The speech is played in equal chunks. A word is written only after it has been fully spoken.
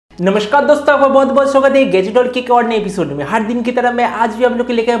नमस्कार दोस्तों, आपका बहुत बहुत स्वागत है गैजेट वर्ल्ड के एक और नए एपिसोड में। हर दिन की तरह मैं आज भी आप लोग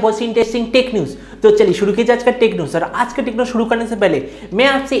के लेकर बहुत सी इंटरेस्टिंग टेक न्यूज। तो चलिए शुरू कीजिए आज का टेक न्यूज। और आज का टेक न्यूज शुरू करने से पहले मैं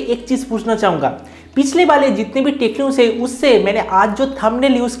आपसे एक चीज पूछना चाहूंगा। पिछले वाले जितने भी टेक न्यूज है उससे मैंने आज जो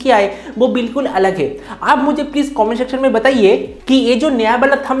थंबनेल यूज किया है वो बिल्कुल अलग है। आप मुझे प्लीज कमेंट सेक्शन में बताइए कि ये जो नया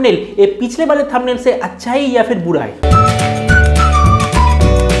वाला थंबनेल ये पिछले वाले थंबनेल से अच्छा है या फिर बुरा है।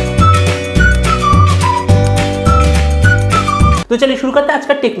 तो चलिए शुरू करते हैं आज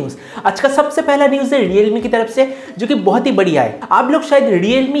का टेक न्यूज। आज का सबसे पहला न्यूज है रियलमी की तरफ से, जो कि बहुत ही बढ़िया है। आप लोग शायद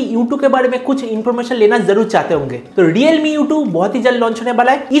रियलमी U2 के बारे में कुछ इंफॉर्मेशन लेना जरूर चाहते होंगे। तो रियलमी U2 बहुत ही जल्द लॉन्च होने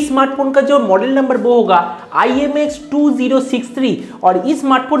वाला है। इस स्मार्टफोन का जो मॉडल नंबर वो होगा IMX2063 और इस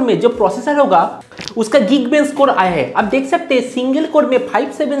स्मार्टफोन में जो प्रोसेसर होगा उसका गीगाबाइट स्कोर आया है। आप देख सकते हैं सिंगल कोर में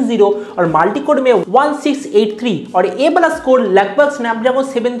 570 और मल्टी कोर में 1683 और ये वाला स्कोर लगभग स्नैपड्रैगन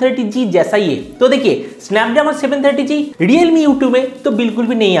 730G जैसा ही है। तो देखिए स्नैपड्रैगन 730G रियलमी U2 में तो बिल्कुल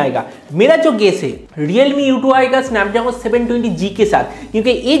भी नहीं आएगा। मेरा जो गेस है रियलमी U2 आएगा स्नैपड्रैगन 720G के साथ, क्योंकि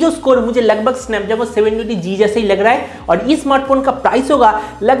ये जो स्कोर मुझे लगभग स्नैपड्रैगन 720G जैसे ही लग रहा है। और इस स्मार्टफोन का प्राइस होगा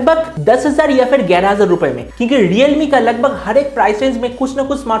लगभग 10,000 या फिर 11,000 रुपए में, क्योंकि रियलमी का लगभग हर एक प्राइस रेंज में कुछ ना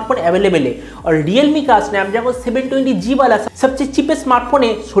कुछ स्मार्टफोन अवेलेबल है। और रियलमी का स्नैपड्रैगन 720G वाला सबसे चीपेस्ट स्मार्टफोन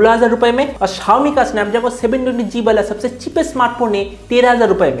है 16,000 रुपए में और Xiaomi का स्नैपड्रैगन 720G वाला सबसे चीपेस्ट स्मार्टफोन है 13,000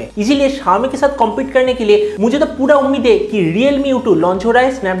 रुपए में। इसीलिए Xiaomi के साथ कॉम्पीट करने के लिए मुझे तो पूरा उम्मीद है कि रियलमी U2 लॉन्च हो रहा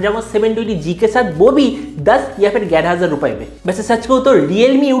है स्नैपड्रैगन 720G के साथ, वो भी 10 या फिर 11,000 रुपए में। वैसे सच कहूं तो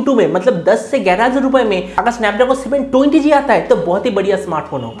रियलमी U2 में मतलब 10 से 11,000 रुपए में अगर स्नैपड्रैगन 720G आता है तो बहुत ही बढ़िया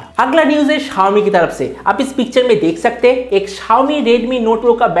स्मार्टफोन होगा। अगला न्यूज है Xiaomi की तरफ से। आप इस पिक्चर में देख सकते हैं एक Xiaomi Redmi Note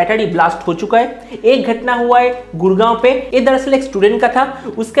Pro का बैटरी ब्लास्ट हो चुका है। एक घटना हुआ है गुड़गांव पे। ये दरअसल एक स्टूडेंट का था,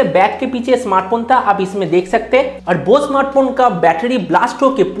 उसके बैग के पीछे स्मार्टफोन था, आप इसमें देख सकते हैं। और वो स्मार्टफोन का बैटरी ब्लास्ट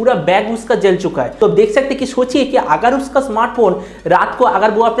होकर पूरा बैग उसका जल चुका है। तो देख सकते हैं कि सोचिए कि अगर उसका स्मार्टफोन रात को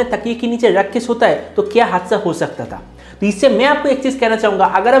अगर वो अपने तकिए के नीचे रख के सोता है तो क्या हादसा हो सकता था। तो इससे मैं आपको एक चीज कहना चाहूंगा,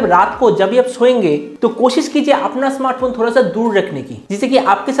 अगर आप रात को जब भी आप सोएंगे तो कोशिश कीजिए अपना स्मार्टफोन थोड़ा सा दूर रखने की, जिससे कि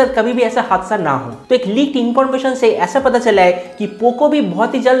आपके साथ कभी भी ऐसा हादसा ना हो। तो एक लीक्ड इंफॉर्मेशन से ऐसा पता चला है कि पोको भी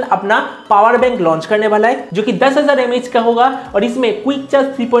बहुत ही जल्द अपना पावर बैंक लॉन्च करने वाला है, जो कि 10,000 mAh का होगा और इसमें क्विक चार्ज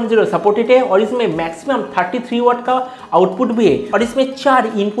 3.0 सपोर्टेड है और इसमें मैक्सिमम 33 वाट का आउटपुट भी है और इसमें 4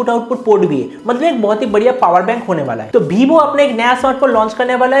 इनपुट आउटपुट पोर्ट भी है। मतलब एक बहुत ही बढ़िया पावर बैंक होने वाला है। तो वीवो अपने एक नया स्मार्टफोन लॉन्च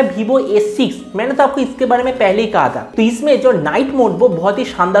करने वाला है वीवो S6। मैंने तो आपको इसके बारे में पहले ही कहा था। तो इसमें जो नाइट मोड वो बहुत ही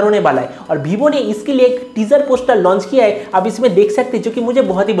शानदार होने वाला है और वीवो ने इसके लिए एक टीजर पोस्टर लॉन्च किया है, आप इसमें देख सकते हैं, जो कि मुझे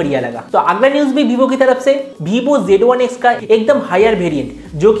बहुत ही बढ़िया लगा। तो अगला न्यूज भी वीवो की तरफ से। वीवो Z1X का एकदम हायर वेरिएंट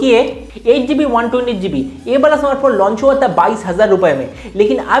जो कि है 8GB 128GB, ये वाला स्मार्टफोन लॉन्च हुआ था 22,000 रुपए में,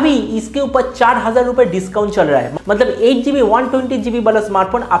 लेकिन अभी इसके ऊपर 4,000 रुपए डिस्काउंट चल रहा है। मतलब 8GB 128GB वाला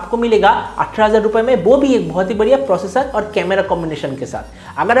स्मार्टफोन आपको मिलेगा 18,000 रुपए में, वो भी एक बहुत ही बढ़िया प्रोसेसर और कैमरा कॉम्बिनेशन के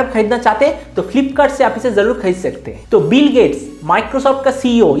साथ। अगर आप खरीदना चाहते हैं तो फ्लिपकार्ट से आप इसे जरूर खरीद सकते हैं। तो बिल गेट्स माइक्रोसॉफ्ट का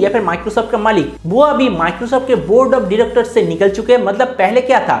CEO या फिर माइक्रोसॉफ्ट का मालिक, वो अभी माइक्रोसॉफ्ट के बोर्ड ऑफ डायरेक्टर्स से निकल चुके हैं। मतलब पहले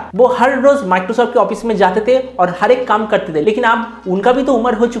क्या था, वो हर रोज माइक्रोसॉफ्ट के ऑफिस में जाते थे और हर एक काम करते थे, लेकिन अब उनका भी तो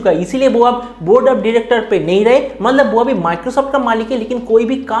उम्र हो चुका है, इसीलिए वो अब बोर्ड ऑफ डायरेक्टर पे नहीं रहे। मतलब वो अभी माइक्रोसॉफ्ट का मालिक है लेकिन कोई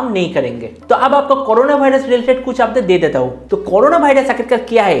भी काम नहीं करेंगे। तो अब आपको कोरोना वायरस रिलेटेड कुछ अपडेट दे देता हूं। तो कोरोना वायरस आखिरकार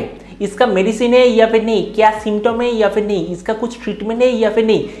क्या है, इसका मेडिसिन है या फिर नहीं, क्या सिम्टम है या फिर नहीं, इसका कुछ ट्रीटमेंट है या फिर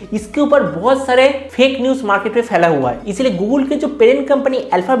नहीं, इसके ऊपर बहुत सारे फेक न्यूज मार्केट में फैला हुआ है। इसलिए गूगल के जो पेरेंट कंपनी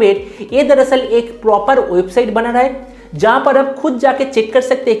अल्फाबेट, ये दरअसल एक प्रॉपर वेबसाइट बना रहा है जहां पर आप खुद जाके चेक कर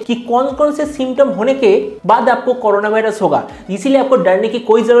सकते हैं कि कौन कौन से सिम्टम होने के बाद आपको कोरोना वायरस होगा। इसीलिए आपको डरने की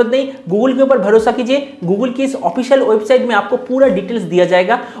कोई जरूरत नहीं, गूगल के ऊपर भरोसा कीजिए। गूगल की इस ऑफिशियल वेबसाइट में आपको पूरा डिटेल्स दिया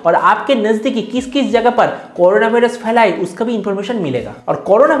जाएगा और आपके नजदीकी किस किस जगह पर कोरोना वायरस फैला है उसका भी इंफॉर्मेशन मिलेगा। और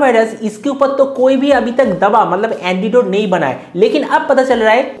कोरोना वायरस इसके ऊपर तो कोई भी अभी तक दवा मतलब एंटीडोट नहीं बना है, लेकिन अब पता चल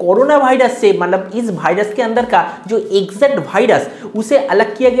रहा है कोरोना वायरस से मतलब इस वायरस के अंदर का जो एग्जैक्ट वायरस उसे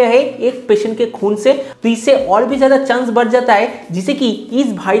अलग किया गया है एक पेशेंट के खून से। तो इससे और भी ज्यादा बढ़ जाता है जिससे कि इस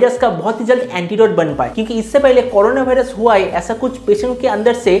वायरस का बहुत ही जल्द एंटीडोट बन पाए, क्योंकि इससे पहले कोरोना वायरस हुआ है ऐसा कुछ पेशेंट के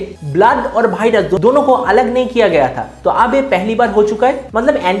अंदर से ब्लड और वायरस दोनों को अलग नहीं किया गया था। तो अब ये पहली बार हो चुका है,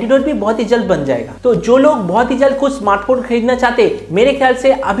 मतलब एंटीडोट भी बहुत ही जल्द बन जाएगा। तो जो लोग बहुत ही जल्द कुछ स्मार्टफोन खरीदना चाहते हैं, मेरे ख्याल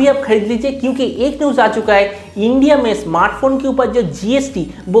से अभी आप खरीद लीजिए, क्योंकि एक न्यूज आ चुका है इंडिया में स्मार्टफोन के ऊपर जो GST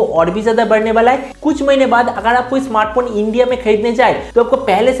वो और भी ज्यादा बढ़ने वाला है। कुछ महीने बाद अगर आप कोई स्मार्टफोन इंडिया में खरीदने जाए तो आपको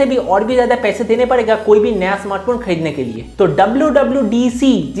पहले से भी और भी ज्यादा पैसे देने पड़ेगा कोई भी नया स्मार्टफोन खरीदने के लिए। तो WWDC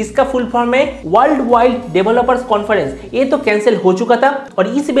जिसका फुल फॉर्म है वर्ल्ड वाइड डेवलपर्स कॉन्फ्रेंस, ये तो कैंसिल हो चुका था और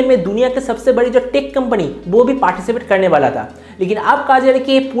इस इवेंट में दुनिया के सबसे बड़ी जो टेक कंपनी वो भी पार्टिसिपेट करने वाला था। लेकिन अब कहा जा रहा है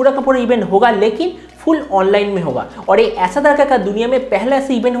कि पूरा का पूरा इवेंट होगा लेकिन फुल ऑनलाइन में होगा और ये ऐसा तरह का दुनिया में पहला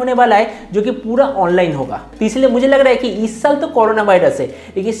ऐसा इवेंट होने वाला है जो कि पूरा ऑनलाइन होगा। तो इसलिए मुझे लग रहा है कि इस साल तो कोरोना वायरस है,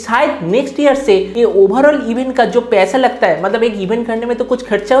 लेकिन शायद नेक्स्ट ईयर से ये ओवरऑल इवेंट का जो पैसा लगता है, मतलब एक इवेंट करने में तो कुछ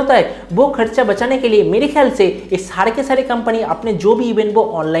खर्चा होता है, वो खर्चा बचाने के लिए मेरे ख्याल से ये सारे के सारे कंपनी अपने जो भी इवेंट वो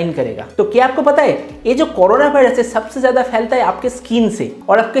ऑनलाइन करेगा। तो क्या आपको पता है ये जो कोरोना वायरस है सबसे ज्यादा फैलता है आपके स्किन से,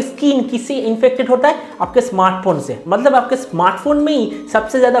 और आपके स्किन किससे इन्फेक्टेड होता है? आपके स्मार्टफोन से। मतलब आपके स्मार्टफोन में ही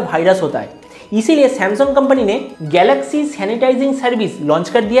सबसे ज्यादा वायरस होता है। इसीलिए सैमसंग कंपनी ने गैलेक्सी सैनिटाइजिंग सर्विस लॉन्च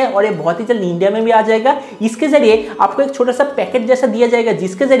कर दिया है और ये बहुत ही जल्द इंडिया में भी आ जाएगा। इसके जरिए आपको एक छोटा सा पैकेट जैसा दिया जाएगा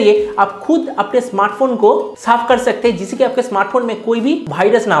जिसके जरिए आप खुद अपने स्मार्टफोन को साफ कर सकते हैं, जिससे कि आपके स्मार्टफोन में कोई भी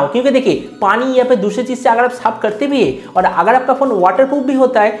वायरस ना हो। क्योंकि देखिए पानी या फिर दूसरी चीज से अगर आप साफ करते भी है और अगर आपका फोन वाटरप्रूफ भी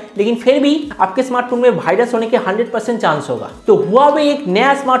होता है, लेकिन फिर भी आपके स्मार्टफोन में वायरस होने के 100% चांस होगा। तो हुआवे एक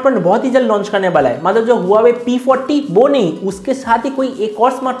नया स्मार्टफोन बहुत ही जल्द लॉन्च करने वाला है। मतलब जो हुआवे P40 वो नहीं, उसके साथ ही कोई एक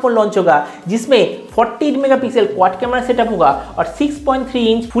और स्मार्टफोन लॉन्च होगा जिसमें 48 मेगापिक्सल क्वाड कैमरा सेटअप होगा और 6.3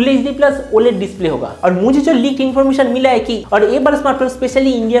 inch full HD plus OLED display होगा। और मुझे जो लीक इन्फॉर्मेशन मिला है कि और ये बार स्मार्टफोन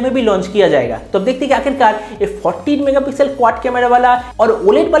स्पेशली इंडिया में भी लॉन्च किया जाएगा। तो अब देखते हैं कि आखिरकार ये 48 मेगापिक्सल क्वाड कैमरा वाला और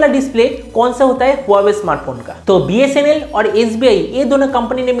OLED वाला डिस्प्ले कौन सा होता है हुआवे स्मार्टफोन का। तो BSNL और SBI ये दोनों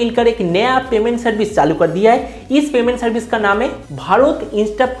कंपनी ने मिलकर एक नया पेमेंट सर्विस चालू कर दिया है। इस पेमेंट सर्विस का नाम है भारत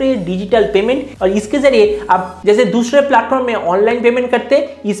इंस्टापे डिजिटल पेमेंट, और इसके जरिए आप जैसे दूसरे प्लेटफॉर्म में ऑनलाइन पेमेंट करते,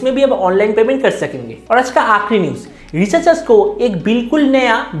 इसमें भी अब ऑनलाइन पेमेंट कर सकेंगे। और आज का आखिरी न्यूज, रिसर्चर्स को एक बिल्कुल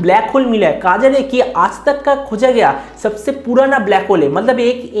नया ब्लैक होल मिला है। कहा जा रहा है कि आज तक का खोजा गया सबसे पुराना ब्लैक होल है, मतलब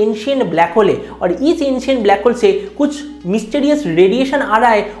एक एंशिएंट ब्लैक होल है। और इस एंशिएंट ब्लैक होल से कुछ मिस्टीरियस रेडिएशन आ रहा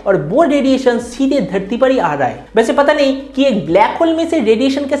है और वो रेडिएशन सीधे धरती पर ही आ रहा है। वैसे पता नहीं कि एक ब्लैक होल में से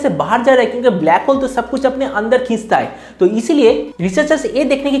रेडिएशन कैसे बाहर जा रहा है, क्योंकि ब्लैक होल तो सब कुछ अपने अंदर खींचता है। तो इसीलिए रिसर्चर्स ये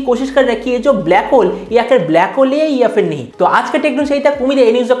देखने की कोशिश कर रहे हैं कि ये जो ब्लैक होल ये आखिर ब्लैक होल है या फिर नहीं। तो आज का टेक न्यूज़ यही तक। उम्मीद है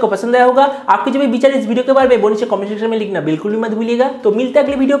ये न्यूज़ आपको पसंद आया होगा। आपके जो भी विचार इस वीडियो के बारे में वो नीचे कमेंट सेक्शन में लिखना बिल्कुल भी मत भूलिएगा। तो मिलते हैं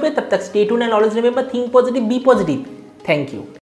अगले वीडियो पे, तब तक stay tuned and always remember think positive B positive. Thank you.